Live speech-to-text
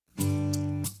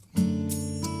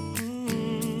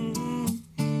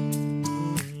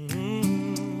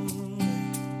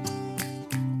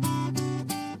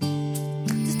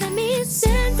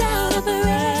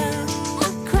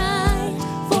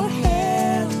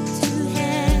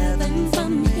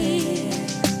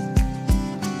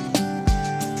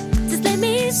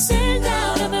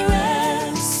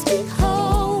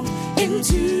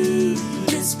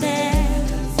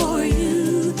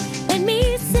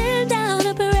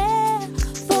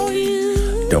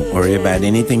Don't worry about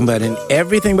anything but in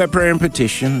everything by prayer and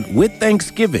petition. With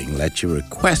thanksgiving, let your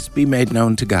requests be made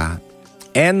known to God.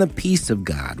 And the peace of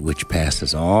God, which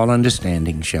passes all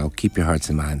understanding, shall keep your hearts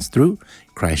and minds through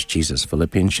Christ Jesus.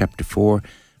 Philippians chapter 4,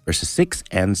 verses 6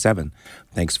 and 7.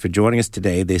 Thanks for joining us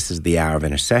today. This is the Hour of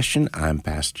Intercession. I'm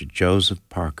Pastor Joseph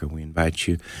Parker. We invite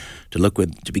you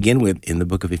to begin with in the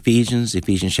book of Ephesians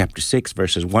chapter 6,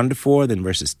 verses 1 to 4, then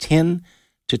verses 10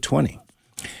 to 20.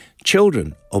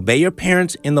 Children, obey your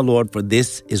parents in the Lord, for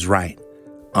this is right.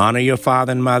 Honor your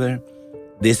father and mother.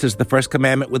 This is the first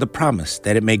commandment with a promise,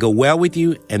 that it may go well with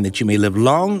you and that you may live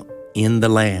long in the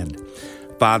land.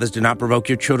 Fathers, do not provoke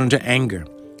your children to anger,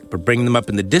 but bring them up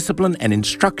in the discipline and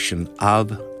instruction of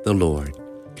the Lord.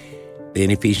 Then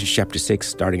Ephesians chapter 6,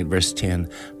 starting at verse 10.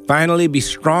 Finally, be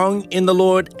strong in the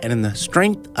Lord and in the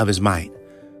strength of his might.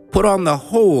 Put on the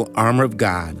whole armor of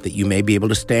God, that you may be able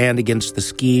to stand against the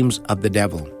schemes of the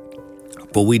devil.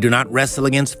 For we do not wrestle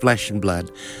against flesh and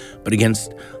blood, but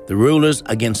against the rulers,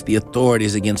 against the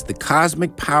authorities, against the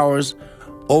cosmic powers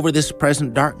over this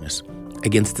present darkness,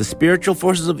 against the spiritual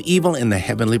forces of evil in the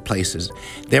heavenly places.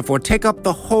 Therefore, take up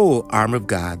the whole armor of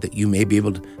God, that you may be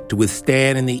able to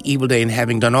withstand in the evil day, and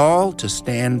having done all, to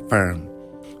stand firm.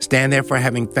 Stand therefore,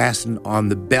 having fastened on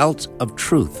the belt of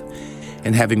truth,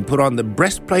 and having put on the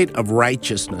breastplate of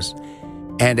righteousness,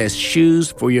 and as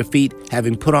shoes for your feet,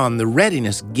 having put on the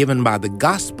readiness given by the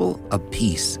gospel of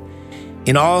peace.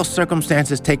 In all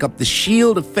circumstances, take up the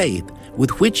shield of faith,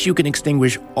 with which you can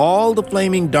extinguish all the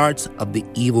flaming darts of the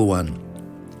evil one.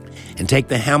 And take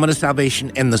the helmet of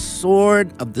salvation and the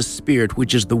sword of the Spirit,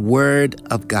 which is the word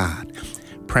of God,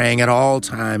 praying at all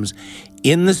times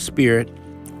in the Spirit,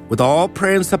 with all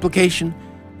prayer and supplication.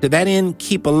 To that end,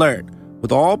 keep alert,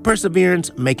 with all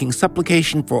perseverance, making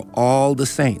supplication for all the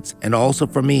saints, and also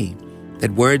for me,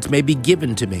 that words may be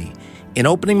given to me, in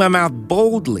opening my mouth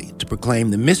boldly to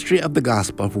proclaim the mystery of the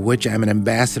gospel, for which I am an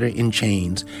ambassador in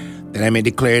chains, that I may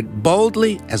declare it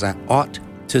boldly as I ought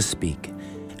to speak.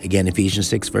 Again, Ephesians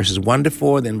 6, verses 1 to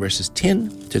 4, then verses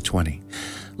 10 to 20.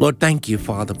 Lord, thank you,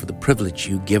 Father, for the privilege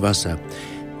you give us of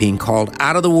being called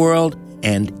out of the world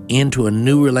and into a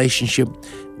new relationship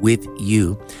with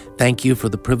you. Thank you for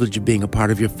the privilege of being a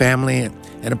part of your family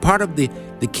and a part of the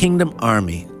kingdom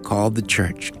army called the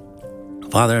church.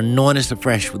 Father, anoint us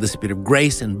afresh with the spirit of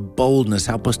grace and boldness.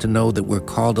 Help us to know that we're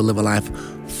called to live a life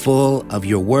full of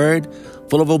your word,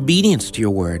 full of obedience to your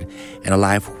word, and a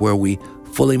life where we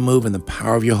fully move in the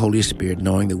power of your Holy Spirit,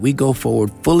 knowing that we go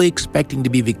forward fully expecting to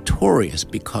be victorious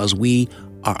because we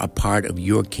are a part of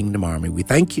your kingdom army. We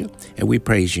thank you and we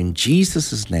praise you. In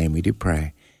Jesus' name we do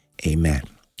pray. Amen.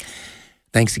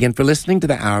 Thanks again for listening to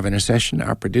the Hour of Intercession.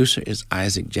 Our producer is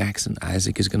Isaac Jackson.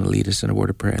 Isaac is going to lead us in a word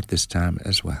of prayer at this time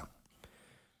as well.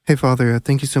 Hey, Father,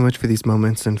 thank you so much for these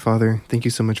moments. And Father, thank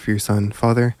you so much for your son.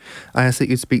 Father, I ask that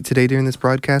you'd speak today during this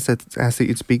broadcast. I ask that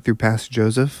you'd speak through Pastor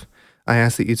Joseph. I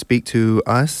ask that you'd speak to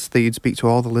us, that you'd speak to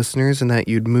all the listeners, and that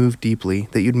you'd move deeply,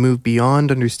 that you'd move beyond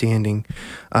understanding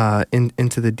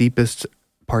into the deepest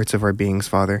parts of our beings,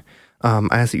 Father. I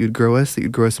ask that you'd grow us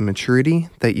in maturity,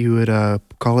 that you would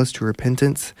call us to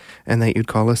repentance, and that you'd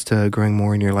call us to growing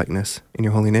more in your likeness. In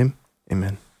your holy name,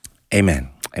 amen. Amen.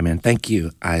 Amen. Thank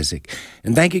you, Isaac.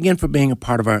 And thank you again for being a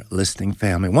part of our listening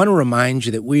family. I want to remind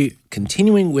you that we're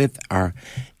continuing with our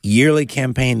yearly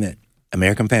campaign that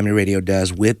American Family Radio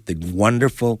does with the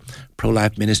wonderful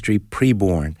pro-life ministry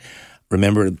Preborn.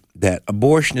 Remember that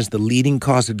abortion is the leading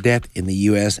cause of death in the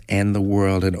U.S. and the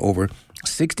world, and over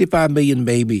 65 million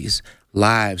babies'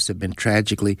 lives have been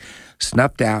tragically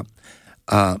snuffed out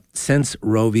since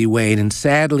Roe v. Wade. And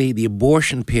sadly, the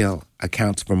abortion pill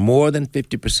accounts for more than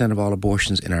 50% of all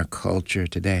abortions in our culture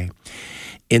today.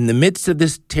 In the midst of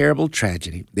this terrible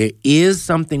tragedy, there is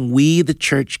something we, the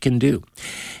church, can do.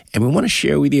 And we want to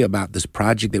share with you about this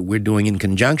project that we're doing in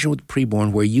conjunction with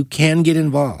Preborn, where you can get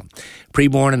involved.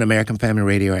 Preborn and American Family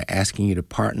Radio are asking you to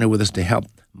partner with us to help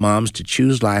moms to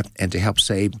choose life and to help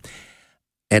save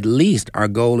at least, our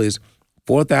goal is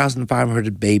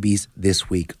 4,500 babies this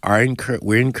week.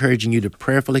 We're encouraging you to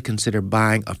prayerfully consider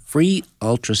buying a free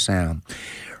ultrasound.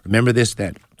 Remember this,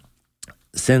 that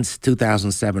since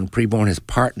 2007, Preborn has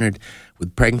partnered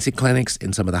with pregnancy clinics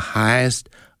in some of the highest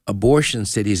abortion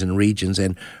cities and regions.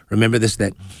 And remember this,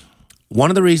 that one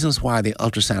of the reasons why the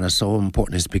ultrasound is so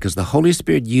important is because the Holy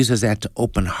Spirit uses that to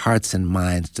open hearts and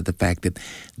minds to the fact that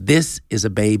this is a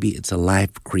baby, it's a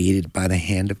life created by the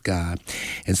hand of God.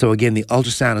 And so again, the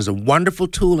ultrasound is a wonderful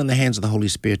tool in the hands of the Holy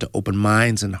Spirit to open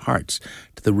minds and hearts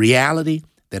to the reality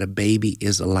that a baby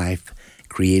is a life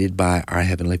created by our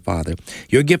Heavenly Father.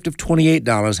 Your gift of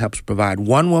 $28 helps provide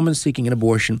one woman seeking an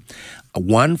abortion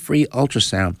one free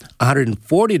ultrasound.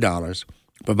 $140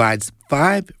 provides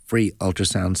 5 free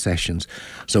ultrasound sessions.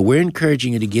 So we're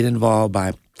encouraging you to get involved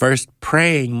by first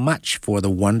praying much for the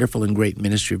wonderful and great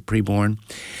ministry of preborn,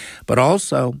 but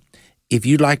also if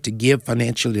you'd like to give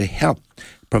financially to help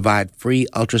provide free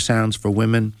ultrasounds for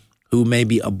women who may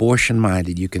be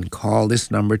abortion-minded, you can call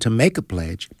this number to make a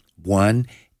pledge,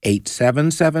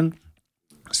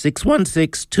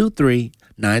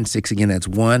 1-877-616-2396. Again, that's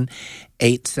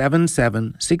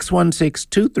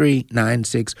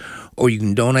 1-877-616-2396. Or you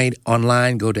can donate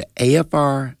online. Go to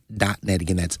afr.net.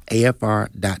 Again, that's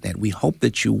afr.net. We hope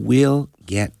that you will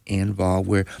get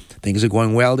involved. Things are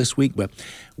going well this week, but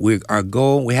we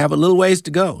have a little ways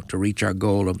to go to reach our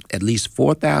goal of at least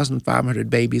 4,500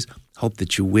 babies. Hope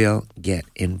that you will get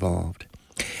involved.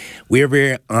 We are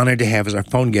very honored to have as our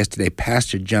phone guest today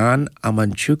Pastor John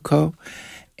Amanchoku,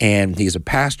 and he's a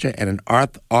pastor and an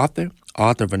author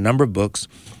of a number of books.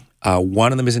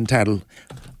 One of them is entitled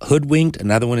Hoodwinked,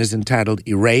 another one is entitled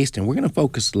Erased, and we're going to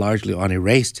focus largely on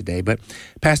Erased today. But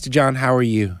Pastor John, how are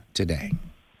you today?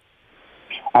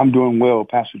 I'm doing well,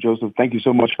 Pastor Joseph. Thank you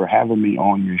so much for having me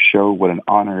on your show. What an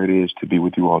honor it is to be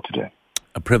with you all today.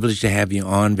 A privilege to have you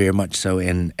on, very much so.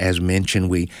 And as mentioned,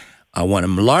 we want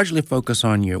to largely focus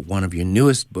on one of your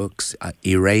newest books,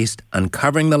 Erased,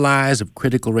 Uncovering the Lies of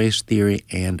Critical Race Theory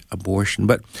and Abortion.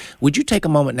 But would you take a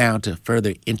moment now to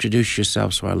further introduce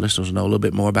yourself so our listeners know a little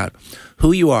bit more about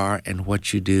who you are and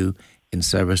what you do in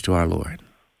service to our Lord?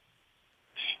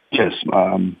 Yes,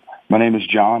 my name is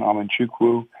John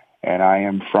Amanchoku, and I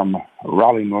am from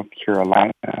Raleigh, North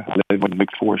Carolina. I live in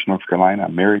Lake Forest, North Carolina.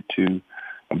 I'm married to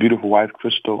a beautiful wife,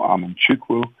 Crystal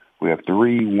Amanchoku. We have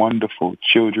 3 wonderful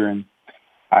children.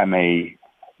 I'm a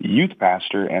youth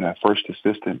pastor and a first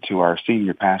assistant to our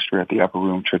senior pastor at the Upper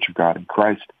Room Church of God in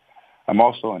Christ. I'm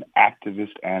also an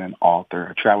activist and an author.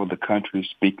 I travel the country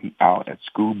speaking out at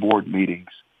school board meetings,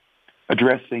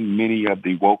 addressing many of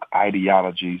the woke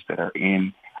ideologies that are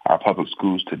in our public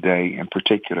schools today, in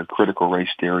particular critical race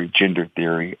theory, gender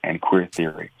theory, and queer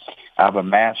theory. I've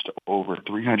amassed over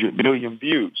 300 million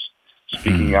views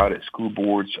speaking out at school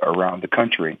boards around the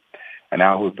country. And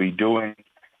I will be doing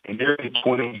a nearly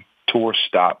 20 tour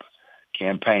stop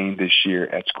campaign this year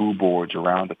at school boards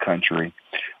around the country,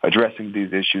 addressing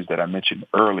these issues that I mentioned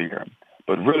earlier,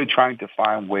 but really trying to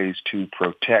find ways to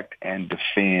protect and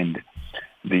defend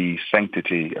the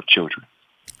sanctity of children.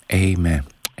 Amen.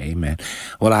 Amen.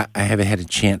 Well, I haven't had a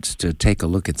chance to take a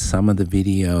look at some of the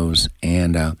videos,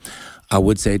 and I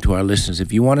would say to our listeners,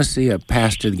 if you want to see a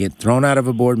pastor get thrown out of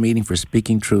a board meeting for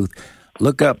speaking truth,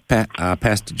 look up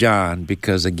Pastor John,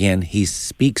 because, again, he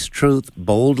speaks truth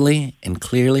boldly and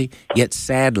clearly, yet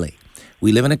sadly.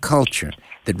 We live in a culture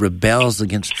that rebels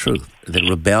against truth, that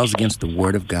rebels against the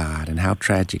Word of God, and how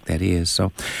tragic that is.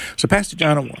 So Pastor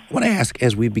John, I want to ask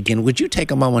as we begin, would you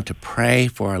take a moment to pray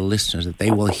for our listeners that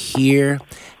they will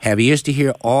have ears to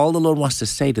hear all the Lord wants to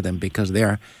say to them, because there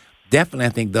are definitely, I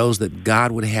think, those that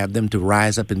God would have them to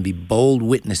rise up and be bold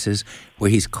witnesses where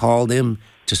He's called them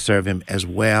to serve Him as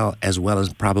well as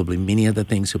probably many other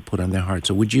things He'll put on their heart.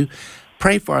 So would you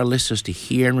pray for our listeners to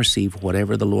hear and receive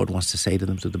whatever the Lord wants to say to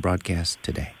them through the broadcast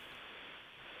today?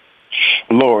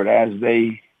 Lord, as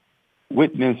they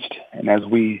witnessed and as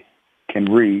we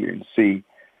can read and see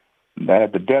that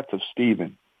at the death of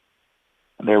Stephen,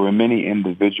 there were many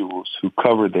individuals who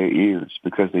covered their ears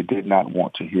because they did not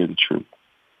want to hear the truth.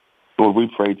 Lord, we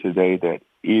pray today that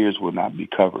ears will not be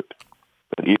covered,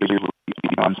 that ears will be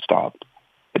unstopped,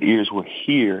 that ears will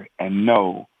hear and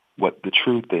know what the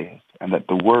truth is, and that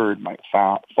the word might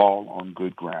fall on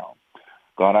good ground.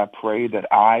 God, I pray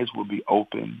that eyes will be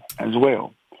open as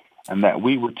well, and that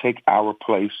we will take our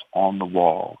place on the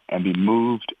wall and be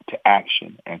moved to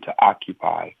action and to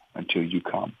occupy until you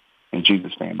come. In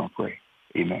Jesus' name I pray.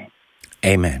 Amen.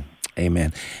 Amen.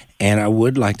 Amen. And I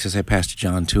would like to say, Pastor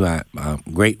John, too, I'm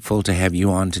grateful to have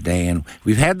you on today. And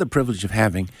we've had the privilege of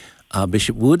having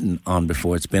Bishop Wooden on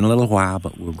before. It's been a little while,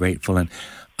 but we're grateful. And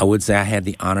I would say I had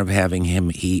the honor of having him.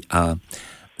 He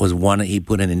he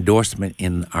put an endorsement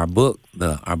in our book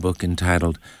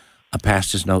entitled A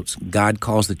Pastor's Notes, God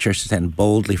Calls the Church to Stand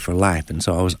Boldly for Life. And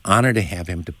so I was honored to have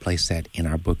him to place that in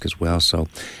our book as well. So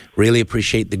really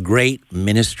appreciate the great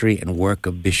ministry and work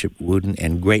of Bishop Wooden,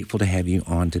 and grateful to have you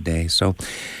on today. So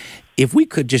if we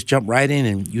could just jump right in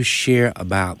and you share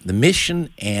about the mission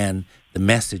and the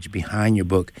message behind your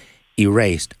book,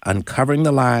 Erased, Uncovering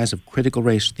the Lies of Critical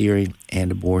Race Theory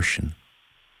and Abortion.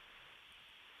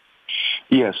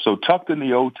 Yes, so tucked in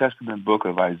the Old Testament book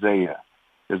of Isaiah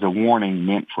is a warning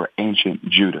meant for ancient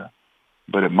Judah,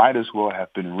 but it might as well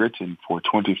have been written for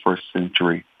 21st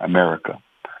century America.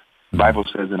 The Bible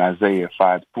says in Isaiah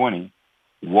 5:20,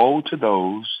 "Woe to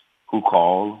those who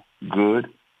call good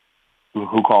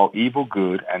who call evil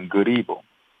good and good evil,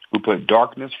 who put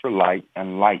darkness for light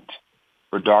and light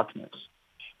for darkness.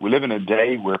 We live in a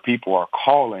day where people are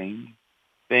calling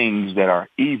things that are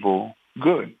evil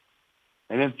good.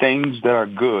 And then things that are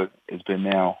good has been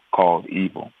now called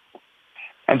evil.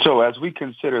 And so as we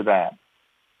consider that,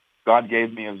 God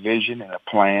gave me a vision and a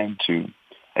plan to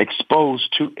expose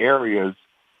two areas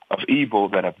of evil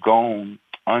that have gone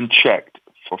unchecked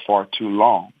for far too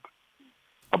long.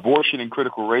 Abortion and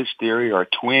critical race theory are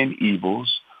twin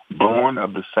evils born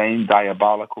of the same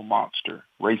diabolical monster,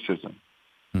 racism.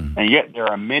 And yet there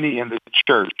are many in the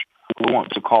church who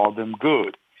want to call them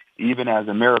good, even as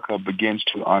America begins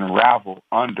to unravel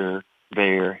under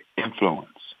their influence.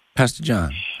 Pastor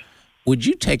John, would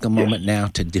you take a moment now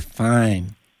to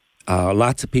define,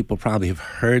 lots of people probably have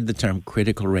heard the term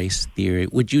critical race theory.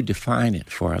 Would you define it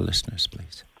for our listeners,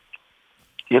 please?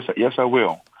 Yes, I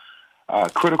will.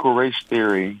 Critical race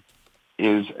theory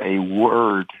is a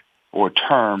word or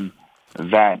term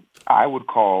that I would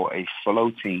call a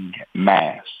floating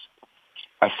mass.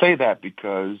 I say that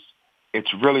because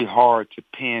it's really hard to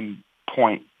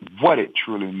pinpoint what it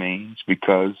truly means,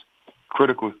 because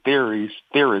critical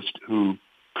theorists who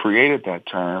created that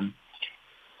term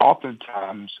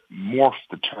oftentimes morph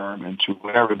the term into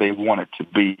whatever they want it to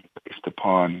be based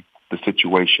upon the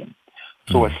situation.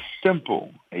 So a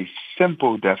simple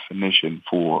definition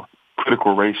for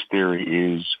critical race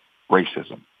theory is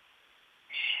racism.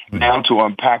 Now, to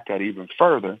unpack that even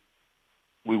further,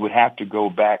 we would have to go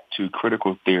back to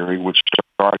critical theory, which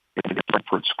started in the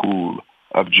Frankfurt School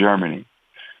of Germany.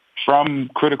 From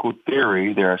critical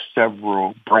theory, there are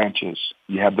several branches.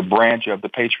 You have the branch of the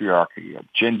patriarchy, of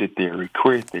gender theory,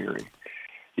 queer theory.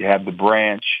 You have the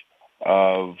branch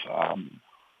of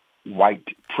white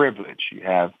privilege. You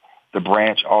have the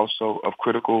branch also of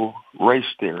critical race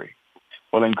theory.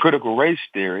 Well, in critical race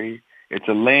theory, it's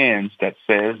a lens that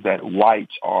says that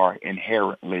whites are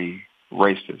inherently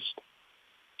racist.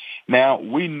 Now,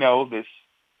 we know this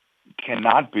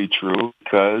cannot be true,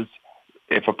 because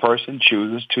if a person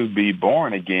chooses to be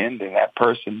born again, then that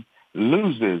person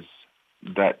loses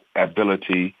that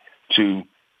ability to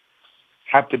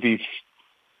have to be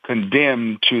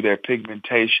condemned to their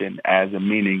pigmentation as a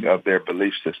meaning of their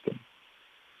belief system.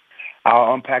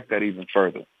 I'll unpack that even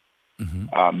further.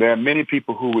 There are many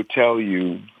people who would tell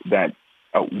you that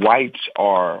whites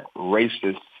are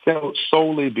racist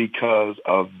solely because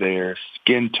of their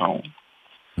skin tone.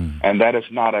 And that is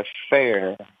not a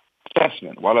fair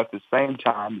assessment. While at the same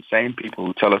time, the same people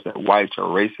who tell us that whites are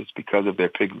racist because of their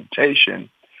pigmentation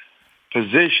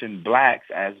position blacks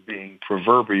as being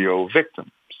proverbial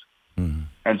victims.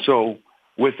 And so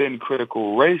within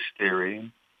critical race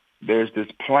theory, there's this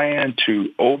plan to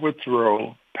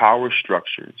overthrow power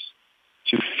structures,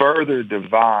 to further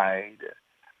divide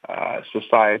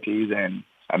societies and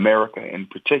America in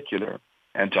particular,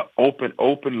 and to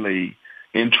openly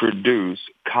introduce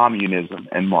communism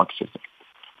and Marxism.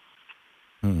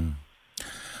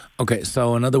 Okay,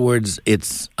 so in other words,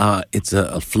 it's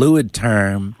a fluid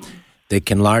term that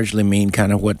can largely mean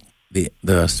kind of what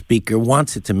the speaker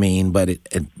wants it to mean, but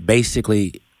it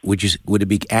basically, would it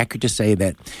be accurate to say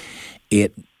that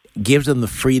it gives them the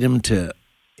freedom to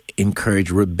encourage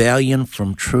rebellion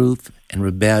from truth and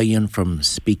rebellion from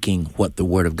speaking what the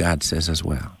Word of God says as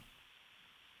well?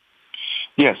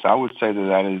 Yes, I would say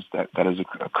that is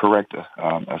a correct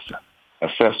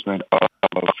assessment of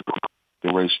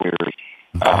the race theory.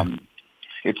 Okay.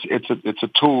 It's a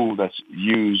tool that's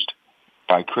used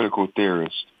by critical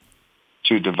theorists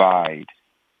to divide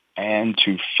and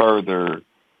to further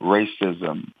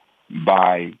racism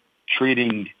by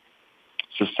treating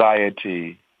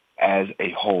society as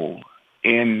a whole.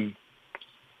 In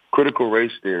critical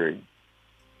race theory,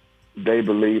 they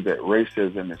believe that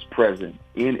racism is present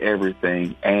in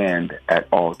everything and at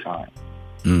all times.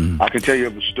 I can tell you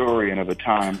of a story and of a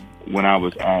time when I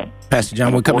was at... Pastor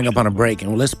John, we're coming up on a break,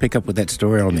 and let's pick up with that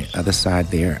story on the other side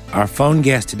there. Our phone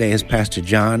guest today is Pastor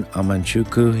John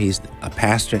Amanchoku. He's a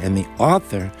pastor and the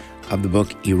author of the book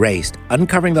Erased,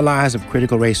 Uncovering the Lies of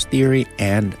Critical Race Theory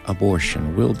and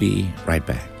Abortion. We'll be right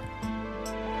back.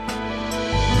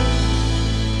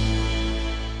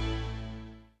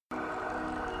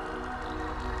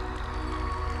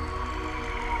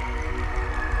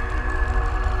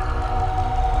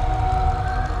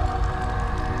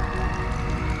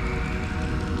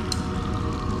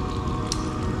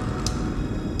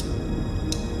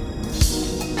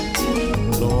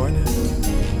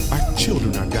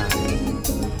 Children are dying.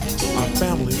 Our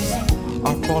families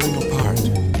are falling apart.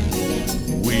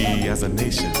 We as a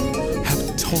nation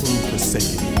have totally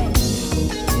forsaken you.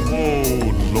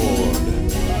 Oh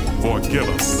Lord, forgive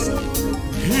us.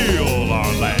 heal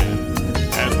our land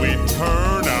as we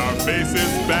turn our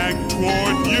faces back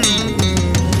toward you.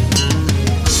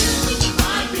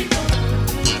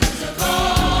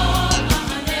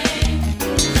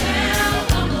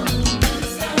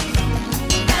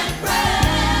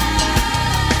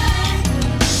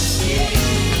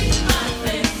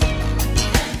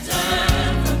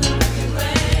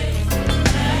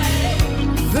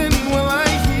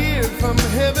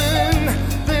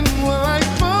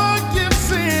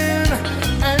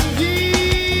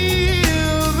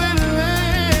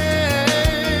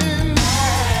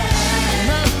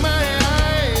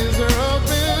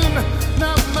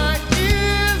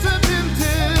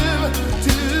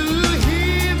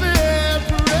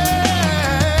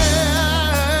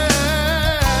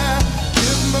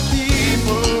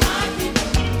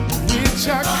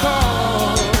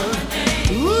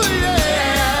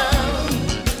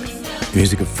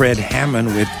 Music of Fred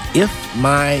Hammond with If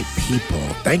My People.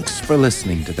 Thanks for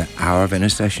listening to the Hour of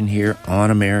Intercession here on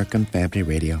American Family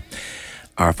Radio.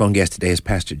 Our phone guest today is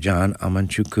Pastor John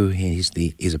Amanchoku.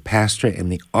 He's a pastor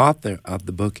and the author of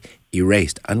the book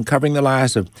Erased, Uncovering the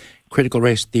Lies of Critical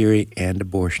Race Theory and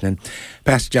Abortion. And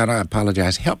Pastor John, I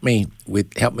apologize. Help me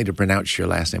to pronounce your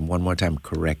last name one more time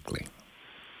correctly.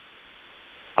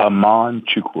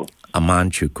 Amanchoku.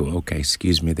 Amanchoku. Okay,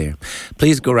 excuse me there.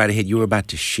 Please go right ahead. You were about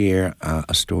to share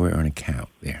a story or an account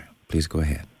there. Please go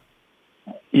ahead.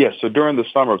 Yes, so during the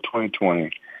summer of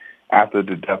 2020, after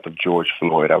the death of George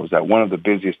Floyd, I was at one of the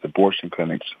busiest abortion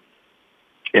clinics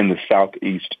in the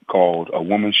Southeast called a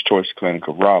Woman's Choice Clinic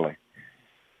of Raleigh.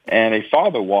 And a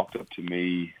father walked up to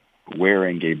me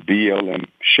wearing a BLM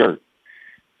shirt.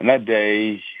 And that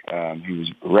day, he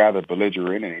was rather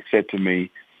belligerent, and he said to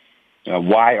me,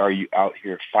 why are you out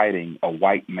here fighting a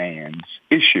white man's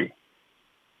issue?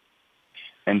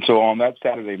 And so on that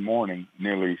Saturday morning,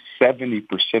 nearly 70%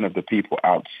 of the people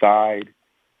outside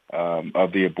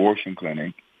of the abortion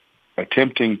clinic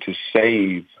attempting to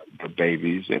save the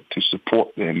babies and to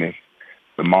support them if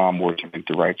the mom were to make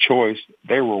the right choice,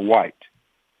 they were white.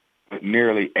 But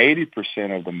nearly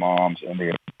 80% of the moms and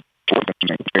the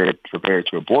prepared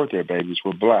to abort their babies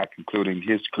were black, including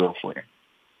his girlfriend.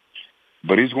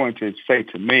 But he's going to say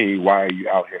to me, why are you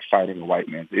out here fighting a white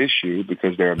man's issue?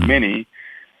 Because there are many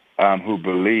who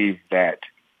believe that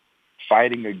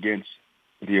fighting against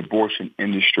the abortion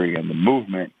industry and the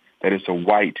movement, that it's a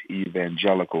white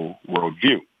evangelical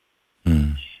worldview.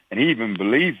 Mm. And he even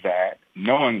believed that,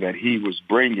 knowing that he was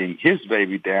bringing his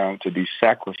baby down to be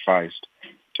sacrificed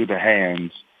to the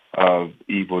hands of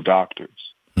evil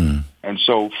doctors. Mm. And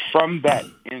so from that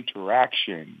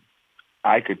interaction,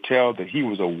 I could tell that he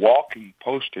was a walking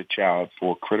poster child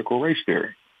for critical race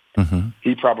theory. Mm-hmm.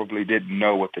 He probably didn't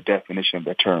know what the definition of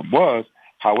the term was.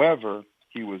 However,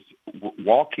 he was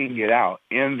walking it out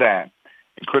in that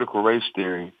in critical race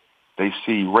theory, they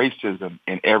see racism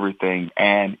in everything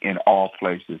and in all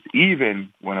places,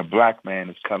 even when a black man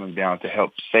is coming down to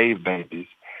help save babies,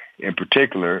 in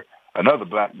particular, another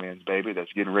black man's baby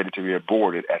that's getting ready to be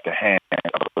aborted at the hand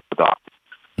of the doctor.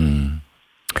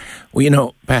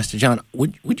 Well, Pastor John,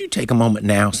 would you take a moment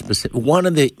now? One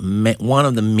of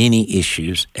the many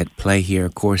issues at play here,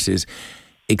 of course, is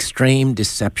extreme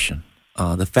deception.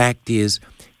 The fact is,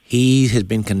 he has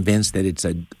been convinced that it's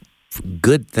a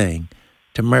good thing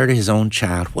to murder his own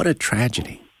child. What a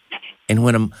tragedy! And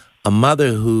when a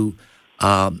mother who,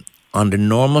 under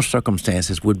normal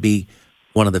circumstances, would be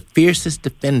one of the fiercest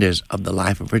defenders of the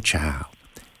life of her child,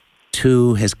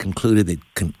 too, has concluded that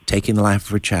taking the life of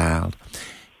her child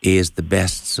is the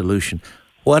best solution.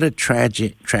 What a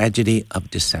tragedy of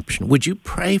deception. Would you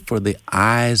pray for the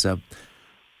eyes of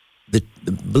the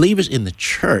believers in the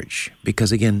church?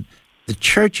 Because again, the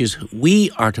churches, we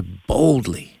are to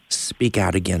boldly speak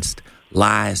out against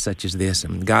lies such as this.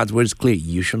 And God's word is clear,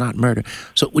 you shall not murder.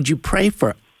 So would you pray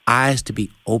for eyes to be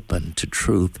open to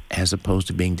truth as opposed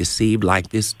to being deceived like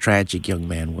this tragic young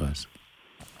man was?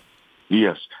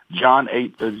 Yes. John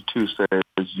 8:32 says,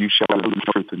 you shall know the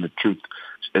truth,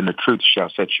 and the truth shall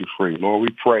set you free. Lord, we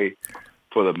pray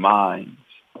for the minds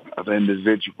of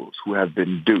individuals who have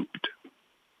been duped,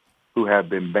 who have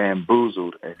been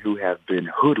bamboozled, and who have been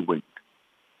hoodwinked,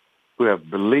 who have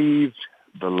believed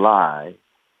the lie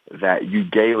that you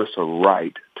gave us a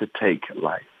right to take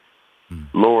life.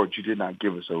 Lord, you did not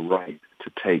give us a right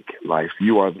to take life.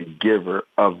 You are the giver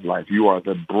of life. You are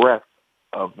the breath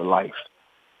of life.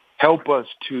 Help us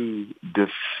to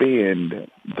defend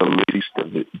the least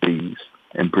of these,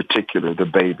 in particular, the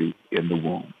baby in the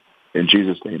womb. In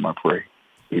Jesus' name I pray.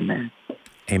 Amen.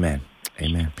 Amen.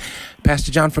 Amen.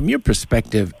 Pastor John, from your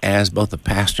perspective as both a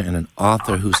pastor and an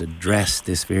author who's addressed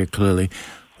this very clearly,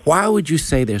 Why would you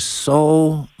say there's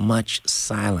so much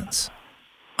silence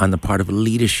on the part of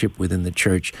leadership within the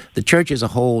church? The church as a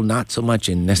whole, not so much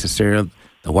in necessarily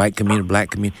the white community, black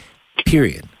community,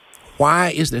 period. Why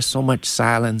is there so much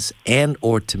silence and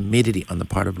or timidity on the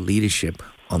part of leadership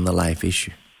on the life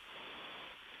issue?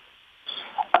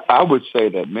 I would say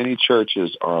that many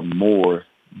churches are more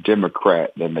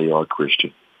Democrat than they are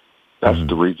Christian. That's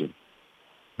the reason.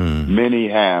 Many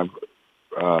have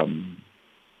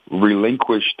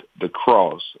relinquished the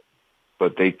cross,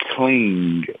 but they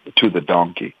cling to the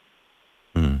donkey.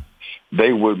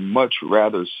 They would much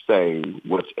rather say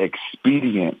what's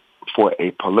expedient for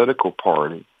a political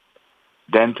party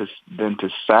than to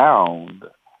sound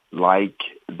like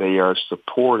they are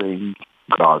supporting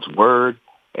God's word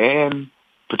and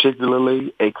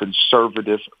particularly a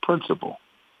conservative principle.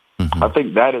 I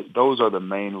think those are the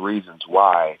main reasons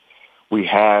why we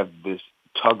have this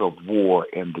tug of war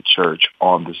in the church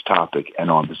on this topic and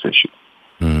on this issue.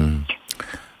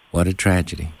 What a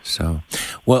tragedy. So,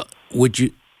 well, would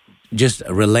you, just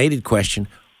a related question,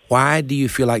 why do you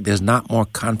feel like there's not more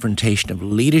confrontation of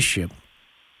leadership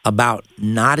about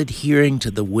not adhering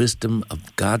to the wisdom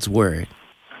of God's word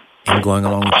and going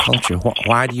along with culture?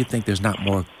 Why do you think there's not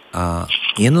more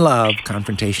in love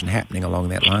confrontation happening along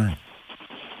that line?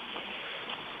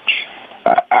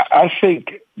 I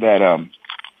think that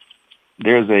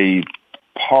there's a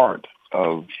part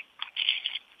of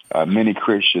many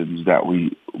Christians that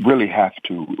we really have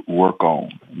to work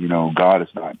on. You know, God has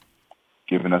not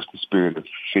given us the spirit of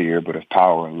fear, but of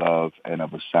power and love and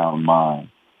of a sound mind.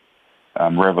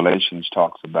 Revelations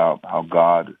talks about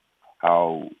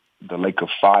how the lake of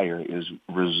fire is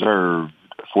reserved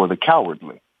for the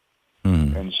cowardly.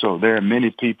 And so there are many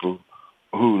people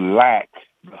who lack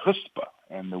the chutzpah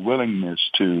and the willingness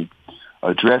to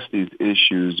address these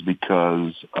issues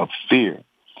because of fear.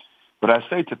 But I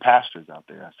say to pastors out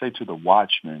there, I say to the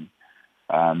watchmen,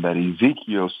 that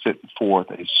Ezekiel set forth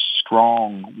a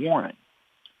strong warning.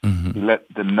 He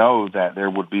let them know that there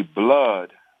would be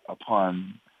blood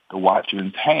upon the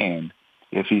watchman's hand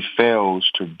if he fails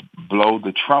to blow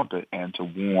the trumpet and to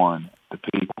warn the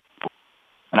people.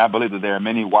 And I believe that there are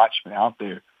many watchmen out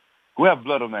there who have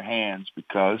blood on their hands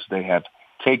because they have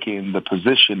taken the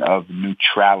position of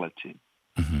neutrality.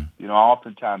 You know, I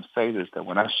oftentimes say this, that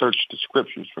when I search the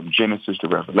scriptures from Genesis to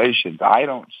Revelation, I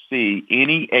don't see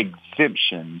any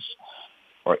exemptions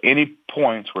or any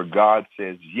points where God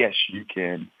says, yes, you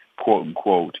can, quote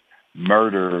unquote,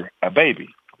 murder a baby.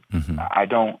 I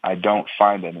don't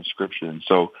find that in scripture. And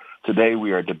so today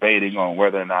we are debating on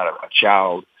whether or not a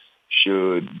child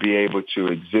should be able to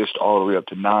exist all the way up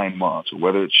to 9 months, or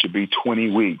whether it should be 20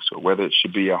 weeks, or whether it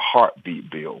should be a heartbeat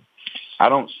bill. I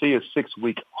don't see a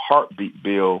 6-week heartbeat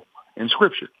bill in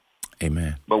Scripture.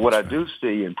 Amen. But what I do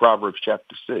see in Proverbs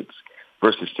chapter 6,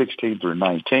 verses 16 through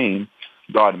 19,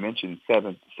 God mentions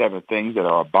seven things that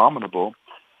are abominable,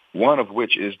 one of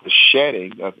which is the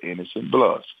shedding of innocent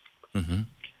blood.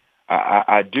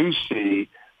 I do see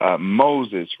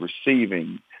Moses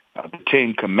receiving the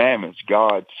 10 Commandments.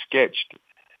 God sketched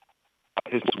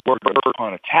his word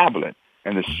upon a tablet.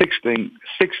 And the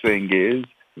sixth thing is,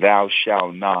 thou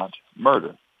shalt not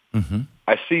murder.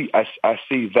 I see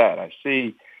that. I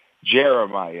see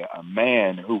Jeremiah, a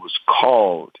man who was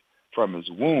called from his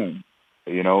womb,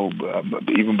 you know,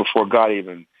 even before God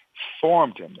even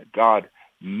formed him, that God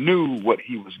knew what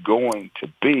he was going to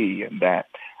be, and that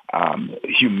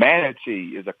humanity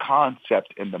is a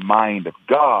concept in the mind of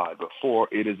God before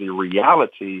it is a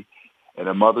reality in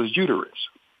a mother's uterus.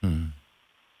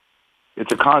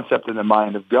 It's a concept in the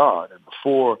mind of God. And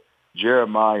before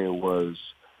Jeremiah was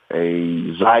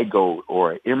a zygote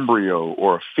or an embryo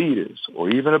or a fetus or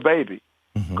even a baby,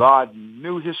 God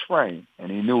knew his frame,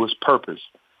 and he knew his purpose,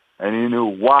 and he knew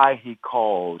why he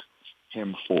called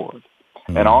him forth.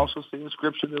 And I also see in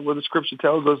Scripture where the Scripture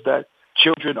tells us that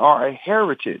children are a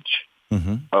heritage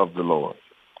of the Lord.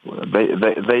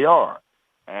 They are.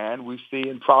 And we see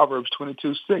in Proverbs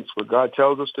 22:6 where God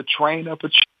tells us to train up a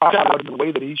child in the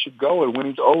way that he should go, and when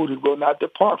he's old, he will not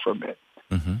depart from it.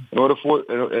 In order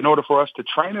for us to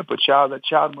train up a child, that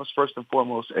child must first and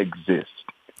foremost exist.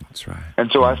 That's right.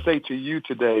 And so I say to you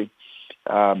today,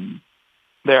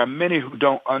 there are many who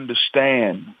don't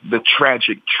understand the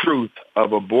tragic truth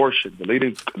of abortion.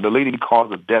 The leading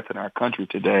cause of death in our country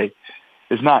today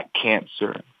is not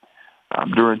cancer.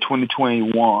 During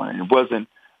 2021, it wasn't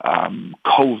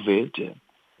COVID.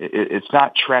 It's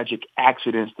not tragic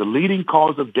accidents. The leading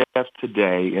cause of death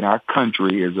today in our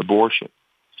country is abortion.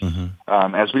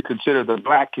 As we consider the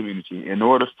black community, in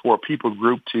order for a people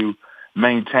group to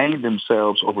maintain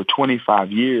themselves over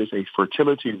 25 years, a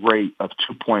fertility rate of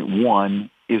 2.1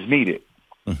 is needed.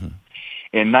 Mm-hmm.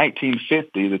 In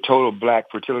 1950, the total black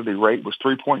fertility rate was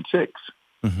 3.6.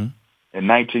 Mm-hmm. In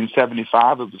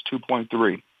 1975, it was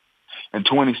 2.3. In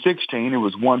 2016, it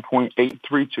was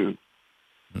 1.832.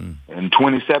 Mm. In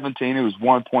 2017, it was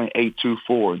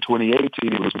 1.824. In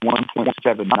 2018, it was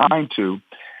 1.792.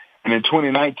 And in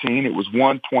 2019, it was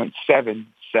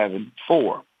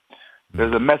 1.774.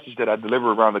 There's a message that I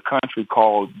deliver around the country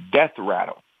called death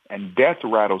rattle. And death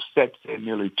rattle sets in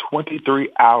nearly 23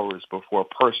 hours before a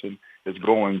person is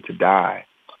going to die.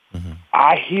 Mm-hmm.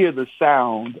 I hear the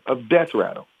sound of death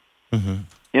rattle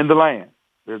in the land.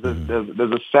 There's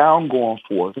a sound going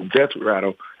forth, a death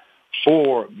rattle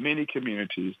for many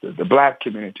communities, the black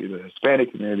community, the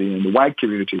Hispanic community, and the white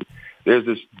community. There's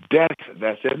this death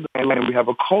that's in the land. We have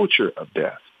a culture of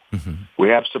death. Mm-hmm. We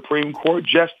have Supreme Court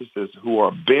justices who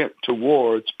are bent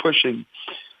towards pushing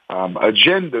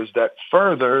agendas that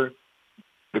further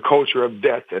the culture of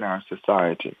death in our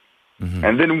society. Mm-hmm.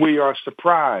 And then we are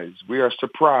surprised. We are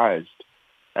surprised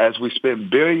as we spend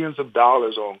billions of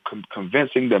dollars on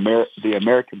convincing the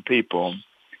American people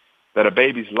that a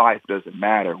baby's life doesn't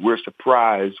matter. We're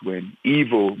surprised when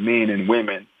evil men and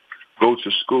women go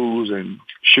to schools and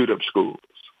shoot up schools.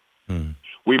 Mm.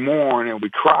 We mourn and we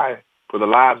cry for the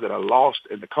lives that are lost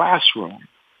in the classroom.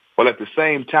 But at the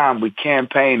same time, we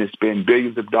campaign and spend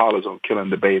billions of dollars on killing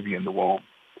the baby in the womb.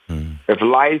 Mm. If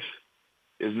life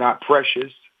is not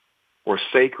precious or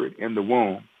sacred in the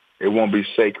womb, it won't be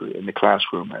sacred in the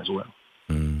classroom as well.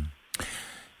 Mm.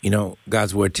 You know,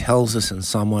 God's word tells us in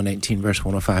Psalm 118, verse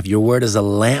 105, your word is a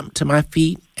lamp to my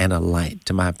feet and a light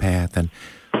to my path. And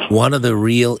one of the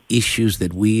real issues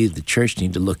that we, the church,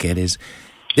 need to look at is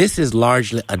this is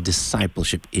largely a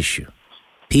discipleship issue.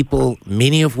 People,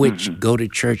 many of which go to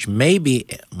church maybe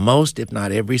most, if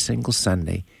not every single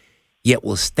Sunday, yet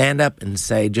will stand up and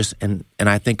say and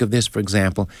I think of this, for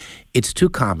example, it's too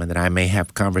common that I may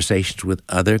have conversations with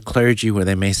other clergy where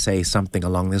they may say something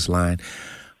along this line,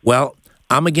 well,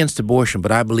 I'm against abortion,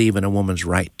 but I believe in a woman's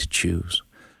right to choose.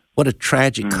 What a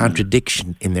tragic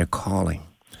contradiction in their calling.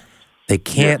 They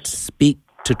can't speak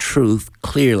to truth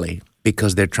clearly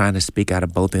because they're trying to speak out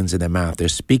of both ends of their mouth. They're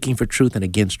speaking for truth and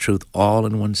against truth all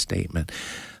in one statement.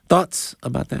 Thoughts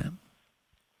about that?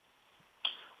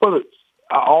 Well,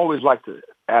 I always like to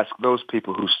ask those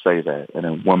people who say that and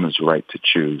a woman's right to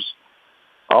choose.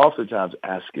 I oftentimes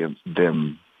ask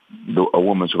them a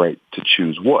woman's right to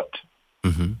choose what?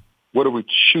 Mm-hmm. What are we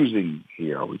choosing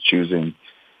here? Are we choosing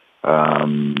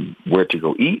where to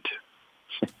go eat?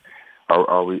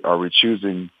 Are we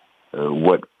choosing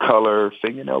what color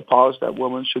fingernail polish that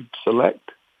woman should select?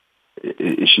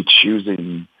 Is she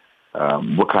choosing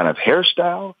what kind of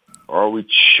hairstyle? Or are we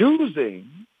choosing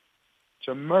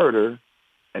to murder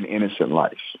an innocent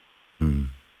life? Mm.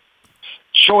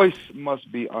 Choice must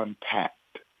be unpacked.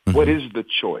 Mm-hmm. What is the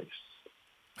choice?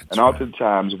 That's and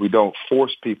oftentimes we don't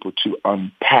force people to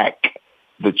unpack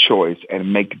the choice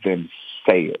and make them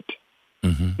say it.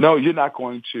 Mm-hmm. No, you're not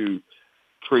going to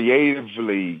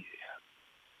creatively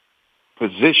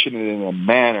position it in a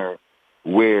manner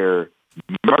where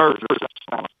murder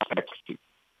sounds sexy.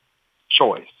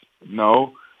 Choice.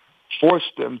 No, force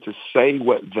them to say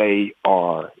what they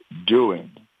are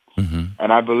doing. Mm-hmm.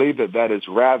 And I believe that is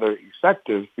rather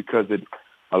effective because it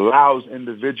allows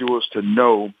individuals to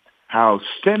know how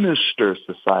sinister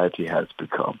society has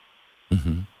become.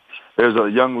 Mm-hmm. There's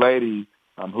a young lady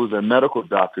who's a medical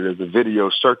doctor. There's a video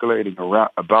circulating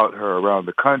about her around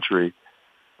the country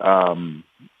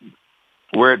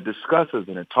where it discusses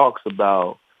and it talks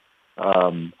about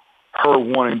her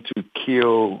wanting to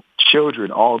kill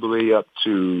children all the way up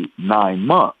to 9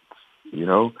 months. You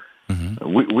know,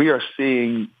 we are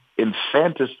seeing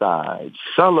infanticide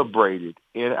celebrated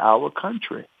in our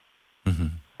country. Mm-hmm.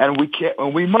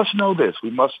 And we must know this. We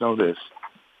must know this.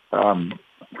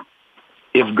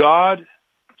 If God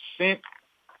sent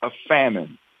a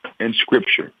famine in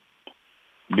Scripture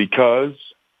because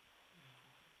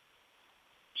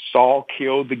Saul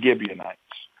killed the Gibeonites,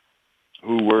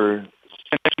 who were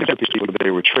people, they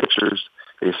were tricksters.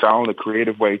 They found a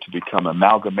creative way to become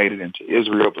amalgamated into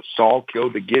Israel, but Saul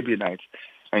killed the Gibeonites,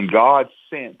 and God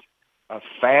sent a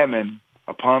famine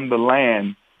upon the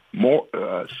land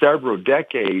several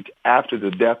decades after the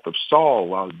death of Saul,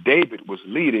 while David was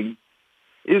leading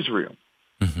Israel.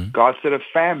 Mm-hmm. God sent a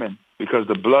famine because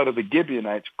the blood of the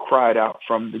Gibeonites cried out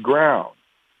from the ground.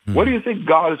 Mm-hmm. What do you think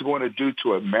God is going to do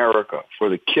to America for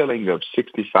the killing of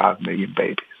 65 million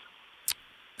babies?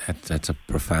 That's a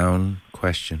profound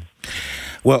question.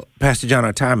 Well, Pastor John,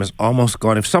 our time is almost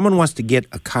gone. If someone wants to get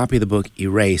a copy of the book,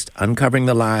 Erased, Uncovering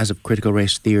the Lies of Critical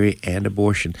Race Theory and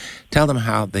Abortion, tell them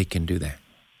how they can do that.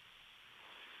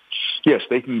 Yes,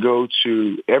 they can go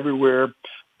to everywhere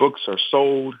books are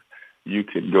sold. You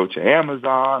can go to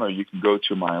Amazon, or you can go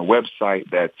to my website.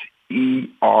 That's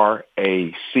ERACED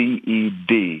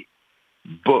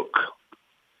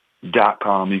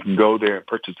book.com. You can go there and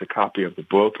purchase a copy of the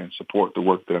book and support the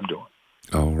work that I'm doing.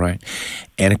 All right.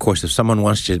 And, of course, if someone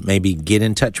wants to maybe get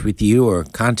in touch with you or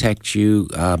contact you,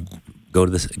 go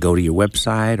to your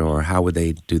website, or how would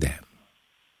they do that?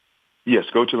 Yes,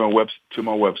 go to my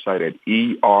website at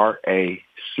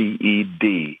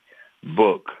ERACED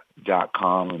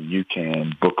book.com, and you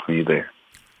can book me there.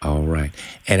 All right.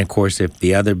 And, of course, do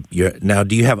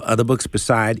you have other books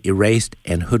beside Erased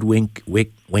and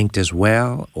Hoodwinked as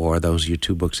well, or are those your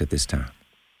two books at this time?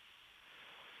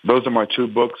 Those are my two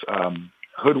books.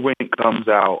 Hoodwink comes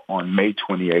out on May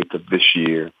 28th of this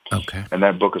year. Okay. And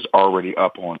that book is already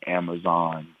up on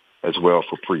Amazon as well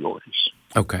for pre-orders.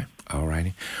 Okay. All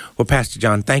righty. Well, Pastor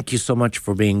John, thank you so much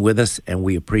for being with us, and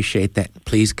we appreciate that.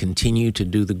 Please continue to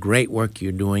do the great work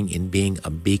you're doing in being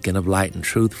a beacon of light and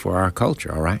truth for our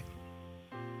culture, all right?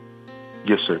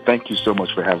 Yes, sir. Thank you so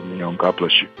much for having me on. God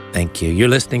bless you. Thank you. You're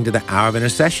listening to the Hour of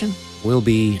Intercession. We'll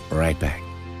be right back.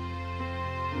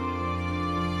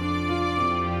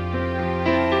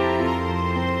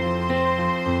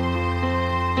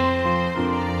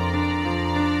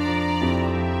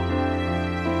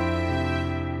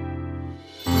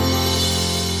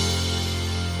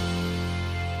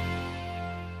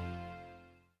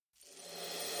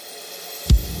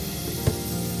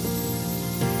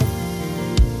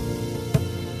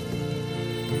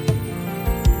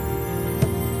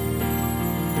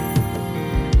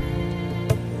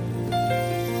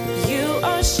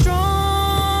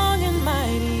 Strong and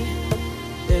mighty,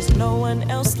 there's no one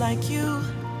else like you.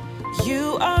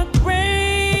 You are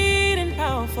great and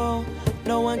powerful,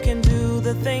 no one can do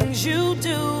the things you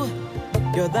do.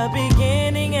 You're the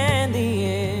beginning and the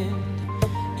end,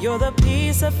 you're the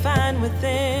peace I find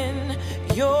within.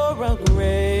 You're a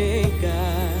great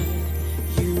God,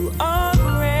 you are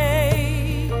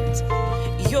great.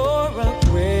 You're a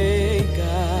great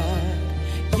God,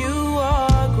 you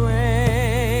are great.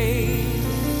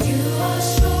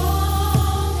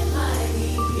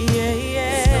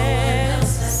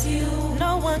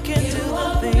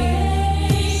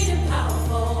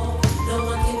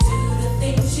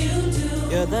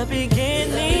 You're the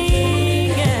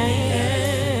beginning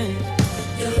and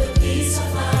you're the peace I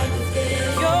find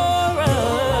within. You're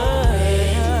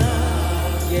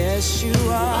yes, you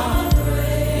are.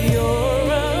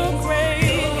 You're a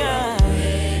great God.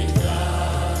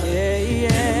 Yeah,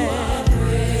 yeah.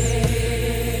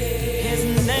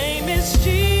 His name is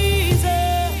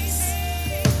Jesus.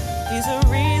 He's the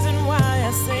reason why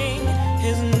I sing.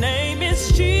 His name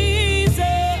is Jesus.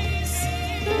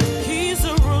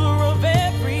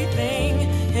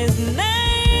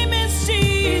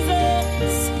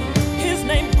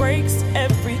 Breaks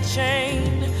every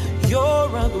chain.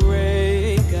 You're a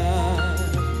great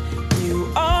God.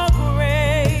 You are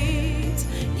great.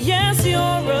 Yes, you're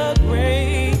a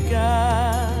great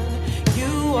God.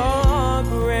 You are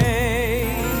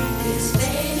great. His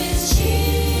name is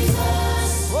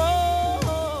Jesus.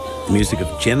 Whoa. Music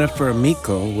of Jennifer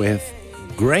Miko with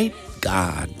Great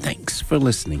God. Thanks for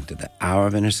listening to the Hour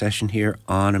of Intercession here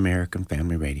on American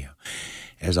Family Radio.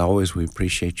 As always, we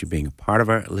appreciate you being a part of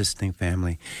our listening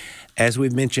family. As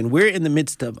we've mentioned, we're in the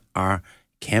midst of our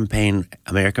campaign,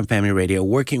 American Family Radio,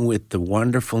 working with the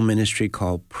wonderful ministry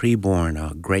called Preborn,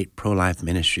 a great pro-life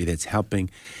ministry that's helping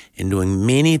and doing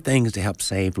many things to help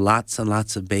save lots and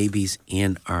lots of babies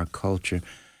in our culture.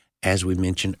 As we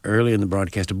mentioned earlier in the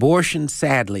broadcast, abortion,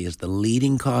 sadly, is the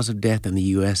leading cause of death in the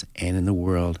U.S. and in the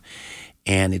world.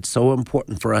 And it's so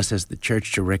important for us as the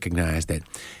church to recognize that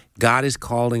God is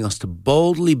calling us to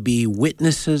boldly be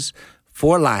witnesses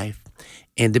for life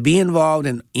and to be involved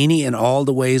in any and all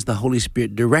the ways the Holy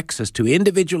Spirit directs us to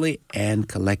individually and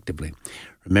collectively.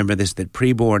 Remember this, that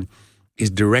Preborn is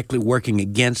directly working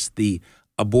against the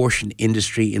abortion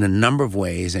industry in a number of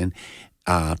ways, and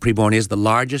Preborn is the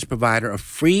largest provider of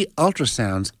free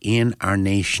ultrasounds in our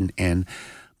nation. And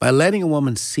by letting a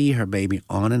woman see her baby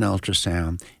on an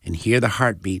ultrasound and hear the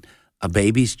heartbeat, a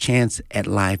baby's chance at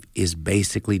life is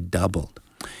basically doubled.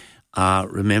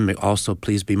 Remember, also,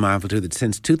 please be mindful, too, that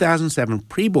since 2007,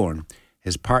 Preborn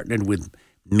has partnered with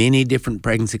many different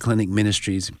pregnancy clinic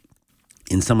ministries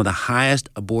in some of the highest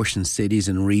abortion cities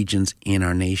and regions in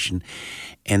our nation.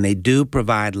 And they do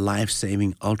provide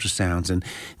life-saving ultrasounds. And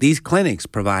these clinics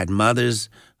provide mothers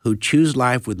who choose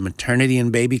life with maternity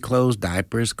and baby clothes,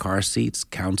 diapers, car seats,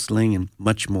 counseling, and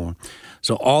much more.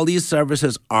 So all these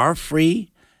services are free.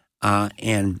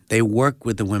 and they work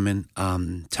with the women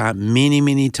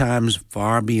many times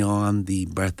far beyond the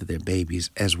birth of their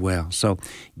babies as well. So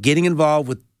getting involved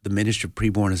with the Ministry of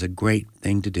Preborn is a great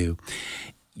thing to do.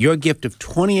 Your gift of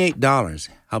 $28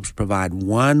 helps provide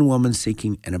one woman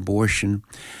seeking an abortion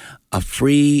a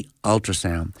free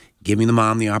ultrasound, giving the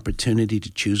mom the opportunity to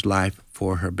choose life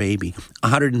for her baby.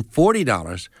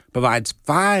 $140 provides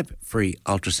 5 free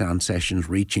ultrasound sessions,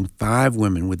 reaching 5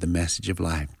 women with the message of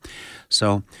life.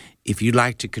 So if you'd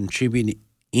like to contribute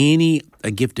a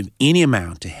gift of any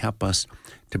amount to help us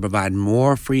to provide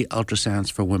more free ultrasounds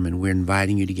for women, we're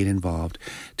inviting you to get involved.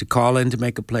 To call in to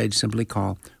make a pledge, simply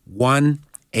call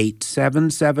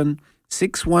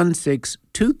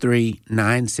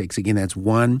 1-877-616-2396. Again, that's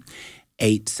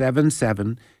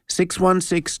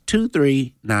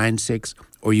 1-877-616-2396.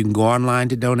 Or you can go online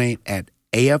to donate at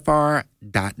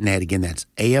afr.net. Again, that's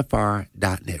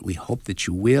afr.net. We hope that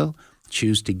you will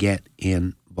choose to get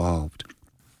involved.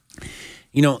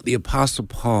 You know, the Apostle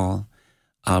Paul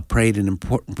prayed an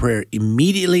important prayer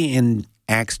immediately in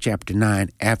Acts chapter 9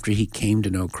 after he came to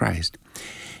know Christ.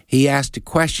 He asked a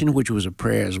question, which was a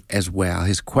prayer as well.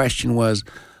 His question was,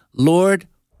 Lord,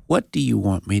 what do you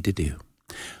want me to do?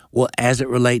 Well, as it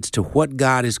relates to what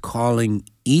God is calling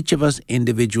each of us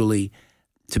individually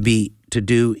to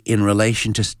do in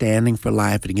relation to standing for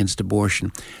life and against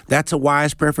abortion, that's a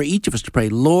wise prayer for each of us to pray,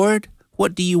 Lord,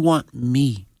 what do you want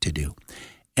me to do?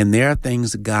 And there are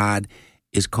things that God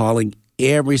is calling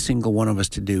every single one of us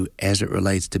to do as it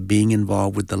relates to being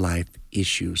involved with the life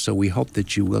issue. So we hope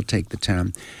that you will take the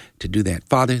time to do that.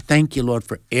 Father, thank you, Lord,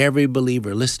 for every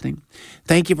believer listening.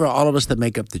 Thank you for all of us that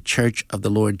make up the church of the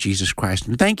Lord Jesus Christ.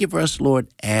 And thank you for us, Lord,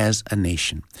 as a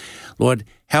nation. Lord,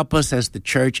 help us as the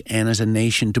church and as a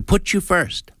nation to put you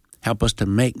first. Help us to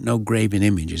make no graven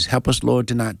images. Help us, Lord,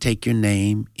 to not take your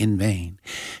name in vain.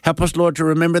 Help us, Lord, to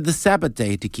remember the Sabbath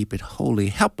day, to keep it holy.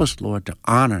 Help us, Lord, to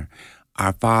honor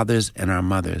our fathers and our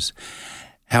mothers.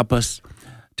 Help us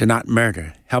to not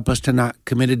murder. Help us to not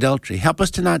commit adultery. Help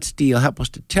us to not steal. Help us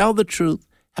to tell the truth.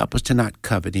 Help us to not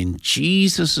covet. In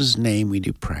Jesus' name we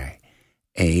do pray.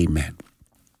 Amen.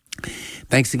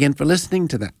 Thanks again for listening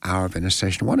to the Hour of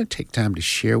Intercession. I want to take time to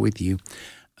share with you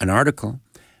an article.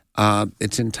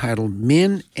 It's entitled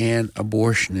Men and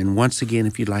Abortion. And once again,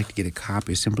 if you'd like to get a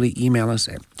copy, simply email us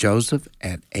at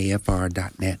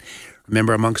joseph@afr.net.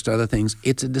 Remember, amongst other things,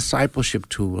 it's a discipleship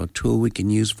tool, a tool we can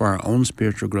use for our own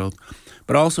spiritual growth,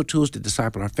 but also tools to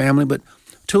disciple our family, but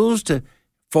tools to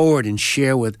forward and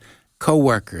share with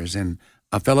coworkers and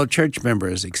fellow church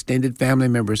members, extended family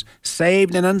members,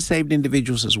 saved and unsaved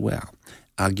individuals as well.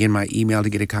 Again, my email to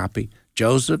get a copy,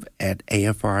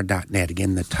 joseph@afr.net.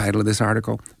 Again, the title of this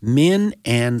article, Men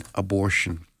and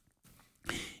Abortion.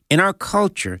 In our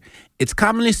culture, it's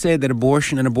commonly said that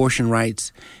abortion and abortion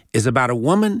rights is about a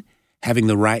woman having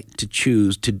the right to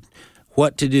choose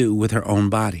what to do with her own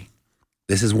body.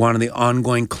 This is one of the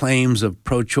ongoing claims of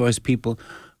pro-choice people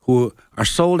who are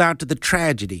sold out to the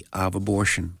tragedy of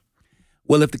abortion.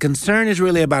 Well, if the concern is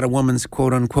really about a woman's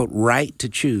quote-unquote right to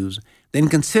choose, then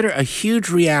consider a huge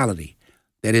reality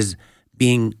that is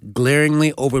being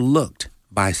glaringly overlooked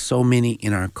by so many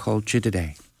in our culture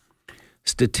today.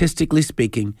 Statistically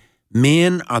speaking,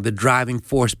 men are the driving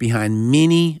force behind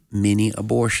many, many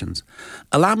abortions.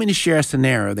 Allow me to share a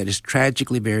scenario that is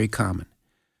tragically very common.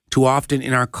 Too often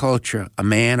in our culture, a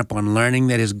man, upon learning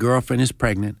that his girlfriend is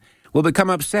pregnant, will become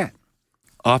upset.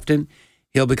 Often,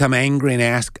 he'll become angry and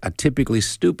ask a typically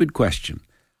stupid question.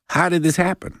 How did this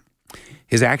happen?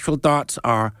 His actual thoughts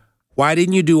are, why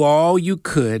didn't you do all you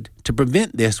could to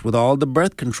prevent this with all the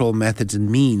birth control methods and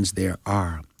means there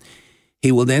are?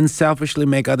 He will then selfishly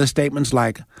make other statements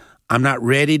like, I'm not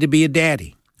ready to be a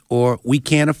daddy, or we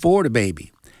can't afford a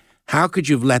baby. How could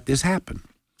you have let this happen?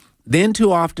 Then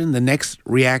too often the next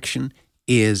reaction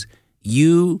is,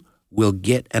 you will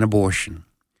get an abortion.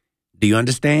 Do you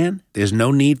understand? There's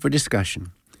no need for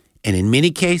discussion. And in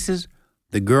many cases,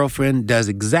 the girlfriend does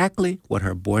exactly what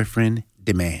her boyfriend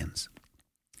demands.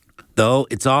 Though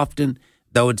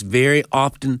it's very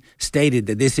often stated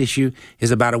that this issue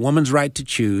is about a woman's right to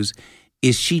choose,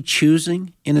 is she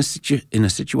choosing in a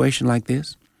situation like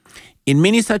this? In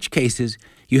many such cases,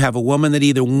 you have a woman that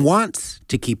either wants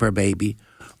to keep her baby,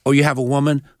 or you have a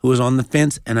woman who is on the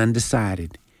fence and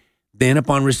undecided. Then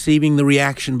upon receiving the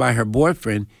reaction by her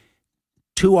boyfriend,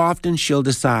 too often she'll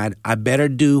decide, I better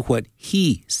do what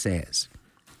he says.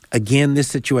 Again, this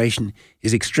situation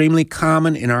is extremely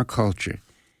common in our culture.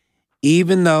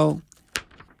 Even though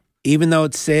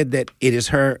it's said that it is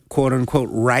her quote-unquote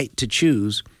right to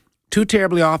choose, too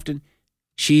terribly often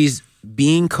she's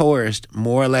being coerced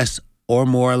more or less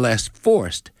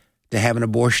forced to have an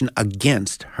abortion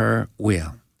against her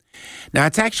will. Now,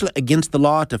 it's actually against the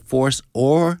law to force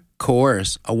or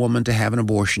coerce a woman to have an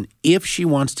abortion if she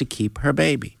wants to keep her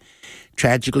baby.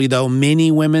 Tragically, though,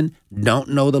 many women don't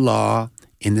know the law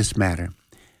in this matter.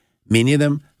 Many of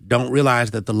them don't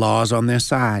realize that the law is on their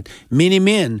side. Many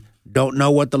men don't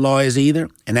know what the law is either,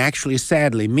 and actually,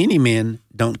 sadly, many men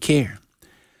don't care.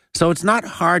 So it's not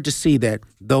hard to see that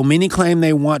though many claim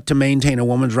they want to maintain a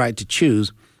woman's right to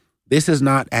choose, this is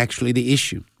not actually the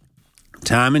issue.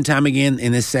 Time and time again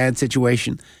in this sad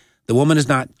situation, the woman is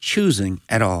not choosing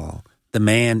at all. The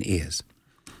man is.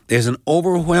 There's an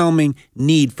overwhelming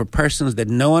need for persons that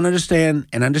know and understand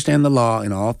the law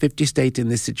in all 50 states in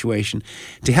this situation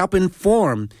to help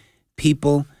inform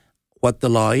people what the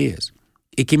law is.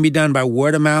 It can be done by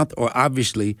word of mouth, or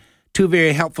obviously, two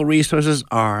very helpful resources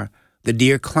are the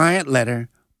Dear Client letter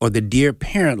or the Dear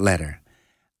Parent letter.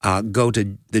 Go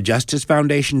to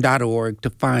thejusticefoundation.org to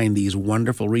find these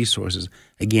wonderful resources.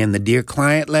 Again, the Dear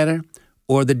Client letter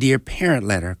or the Dear Parent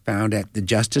letter found at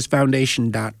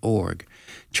thejusticefoundation.org.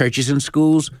 Churches and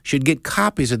schools should get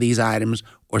copies of these items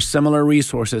or similar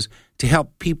resources to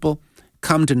help people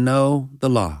come to know the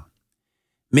law.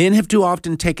 Men have too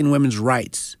often taken women's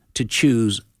rights to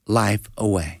choose life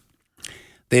away.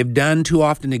 They've done too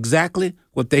often exactly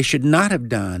what they should not have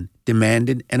done,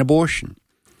 demanded an abortion.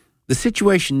 The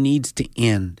situation needs to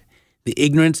end. The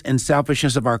ignorance and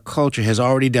selfishness of our culture has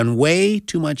already done way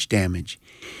too much damage.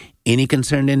 Any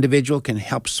concerned individual can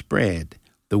help spread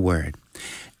the word.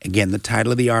 Again, the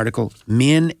title of the article,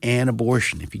 Men and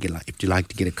Abortion. If you'd like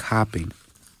to get a copy,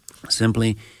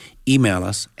 simply email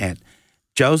us at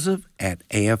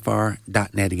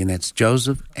joseph@afr.net. Again, that's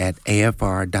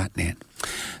joseph@afr.net.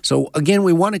 So again,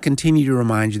 we want to continue to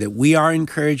remind you that we are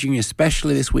encouraging you,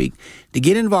 especially this week, to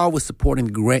get involved with supporting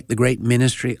the great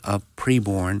ministry of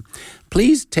Preborn.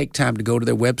 Please take time to go to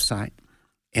their website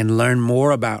and learn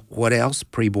more about what else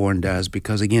Preborn does,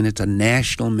 because again, it's a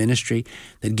national ministry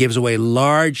that gives away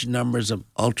large numbers of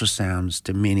ultrasounds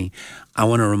to many. I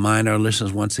want to remind our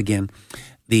listeners once again,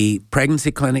 the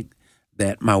pregnancy clinic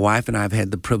that my wife and I have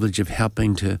had the privilege of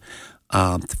helping to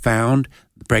found,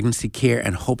 the Pregnancy Care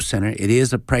and Hope Center. It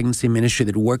is a pregnancy ministry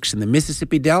that works in the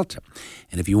Mississippi Delta.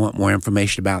 And if you want more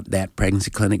information about that pregnancy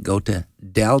clinic, go to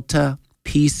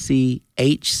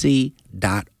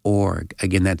deltapchc.org.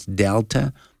 Again, that's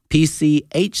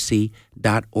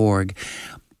deltapchc.org.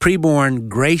 Preborn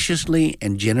graciously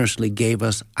and generously gave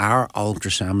us our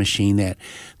ultrasound machine that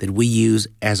we use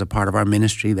as a part of our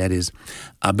ministry that is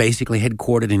basically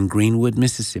headquartered in Greenwood,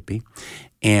 Mississippi.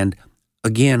 And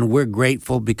again, we're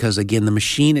grateful because, again, the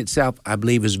machine itself, I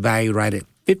believe, is valued right at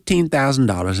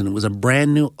 $15,000, and it was a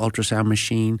brand new ultrasound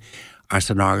machine. Our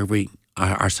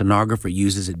sonographer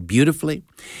uses it beautifully,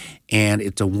 and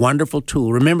it's a wonderful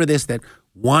tool. Remember this, that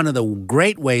one of the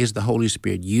great ways the Holy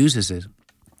Spirit uses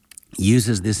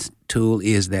this tool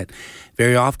is that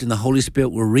very often the Holy Spirit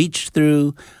will reach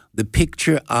through the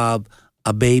picture of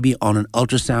a baby on an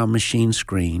ultrasound machine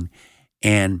screen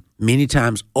and many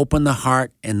times open the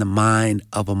heart and the mind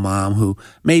of a mom who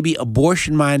may be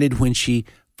abortion-minded when she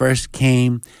first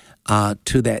came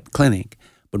to that clinic.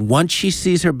 But once she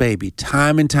sees her baby,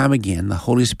 time and time again, the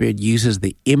Holy Spirit uses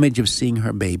the image of seeing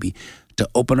her baby to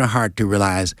open her heart to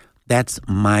realize, that's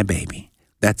my baby.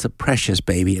 That's a precious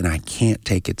baby, and I can't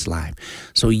take its life.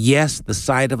 So yes, the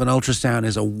sight of an ultrasound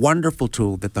is a wonderful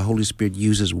tool that the Holy Spirit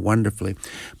uses wonderfully.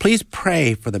 Please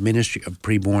pray for the ministry of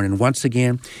Preborn. And once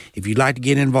again, if you'd like to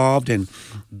get involved and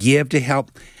give to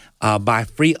help buy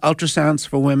free ultrasounds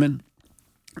for women,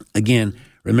 again,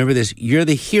 remember this, you're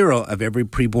the hero of every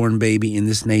preborn baby in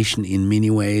this nation in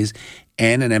many ways,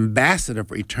 and an ambassador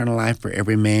for eternal life for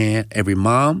every man, every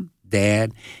mom,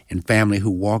 dad, and family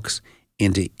who walks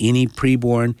into any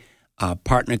preborn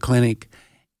partner clinic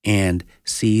and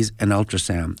sees an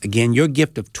ultrasound. Again, your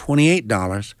gift of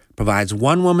 $28 provides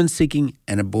one woman seeking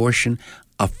an abortion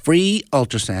a free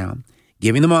ultrasound,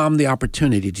 giving the mom the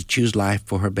opportunity to choose life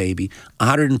for her baby.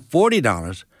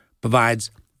 $140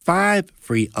 provides 5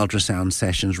 free ultrasound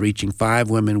sessions, reaching 5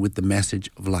 women with the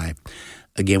message of life.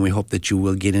 Again, we hope that you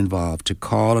will get involved. To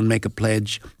call and make a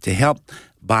pledge to help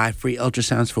buy free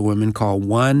ultrasounds for women, call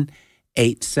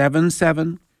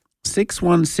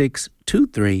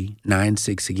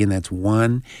 1-877-616-2396. Again, that's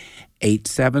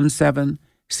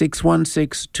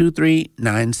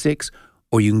 1-877-616-2396.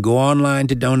 Or you can go online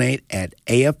to donate at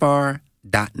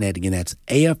afr.net. Again, that's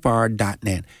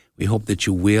afr.net. We hope that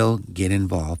you will get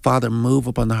involved. Father, move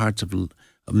upon the hearts of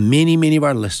many, many of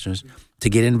our listeners to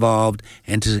get involved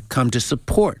and to come to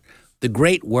support the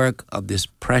great work of this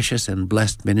precious and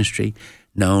blessed ministry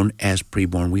known as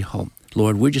Preborn. We hope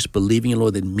Lord, we're just believing,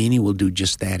 Lord, that many will do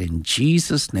just that. In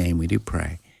Jesus' name we do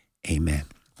pray. Amen.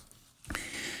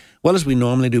 Well, as we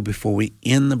normally do before we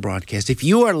end the broadcast, if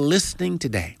you are listening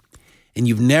today and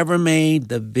you've never made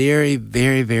the very,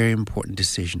 very, very important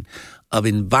decision of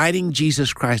inviting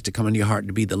Jesus Christ to come into your heart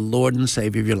to be the Lord and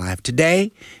Savior of your life,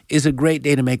 today is a great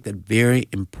day to make that very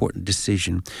important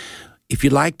decision. If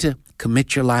you'd like to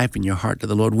commit your life and your heart to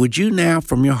the Lord, would you now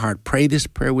from your heart pray this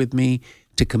prayer with me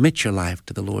to commit your life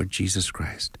to the Lord Jesus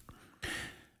Christ?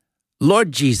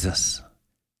 Lord Jesus,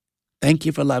 thank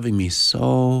you for loving me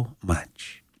so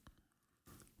much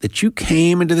that you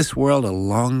came into this world a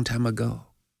long time ago.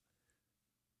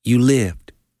 You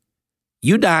lived.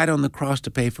 You died on the cross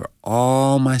to pay for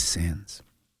all my sins.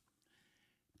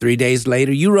 3 days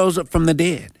later, you rose up from the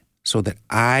dead so that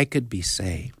I could be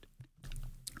saved.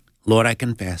 Lord, I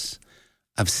confess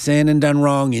I've sinned and done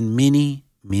wrong in many,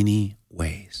 many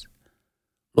ways.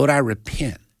 Lord, I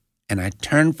repent and I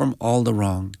turn from all the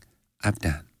wrong I've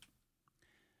done.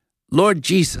 Lord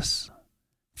Jesus,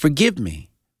 forgive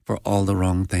me for all the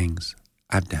wrong things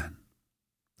I've done.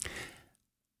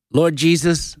 Lord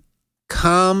Jesus,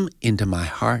 come into my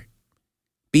heart.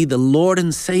 Be the Lord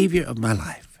and Savior of my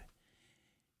life.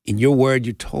 In your word,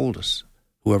 you told us,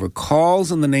 whoever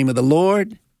calls on the name of the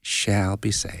Lord shall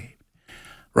be saved.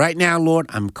 Right now, Lord,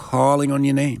 I'm calling on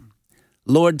your name.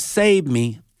 Lord, save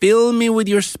me. Fill me with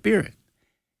your Spirit.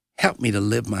 Help me to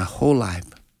live my whole life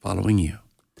following you.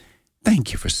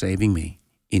 Thank you for saving me.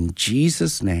 In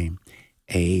Jesus' name,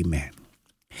 amen.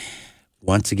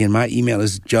 Once again, my email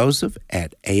is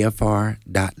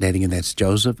joseph@afr.net. Again, that's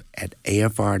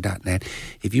joseph@afr.net.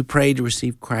 If you pray to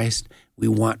receive Christ, we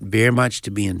want very much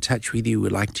to be in touch with you.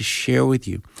 We'd like to share with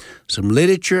you some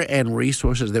literature and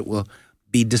resources that will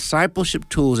be discipleship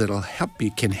tools that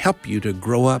can help you to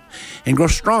grow up and grow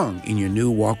strong in your new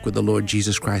walk with the Lord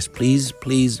Jesus Christ. Please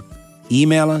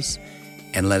email us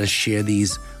and let us share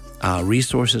these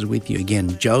resources with you.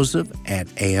 Again,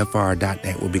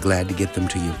 joseph@afr.net. We'll be glad to get them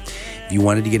to you. If you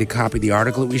wanted to get a copy of the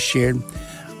article that we shared,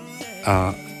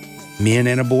 Men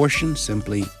and Abortion,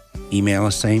 simply email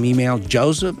us, same email,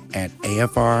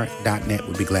 joseph@afr.net.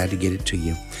 We'll be glad to get it to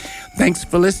you. Thanks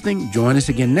for listening. Join us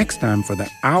again next time for the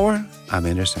Hour of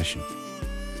Intercession.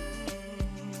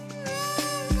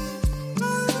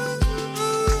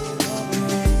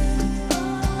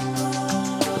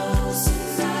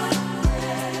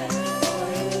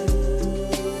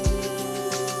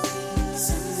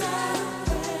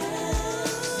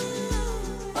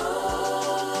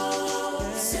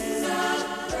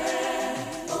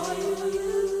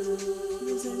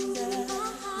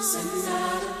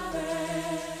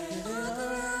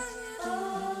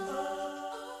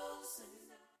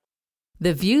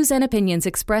 The views and opinions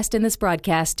expressed in this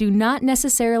broadcast do not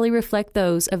necessarily reflect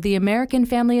those of the American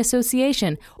Family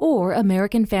Association or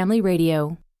American Family Radio.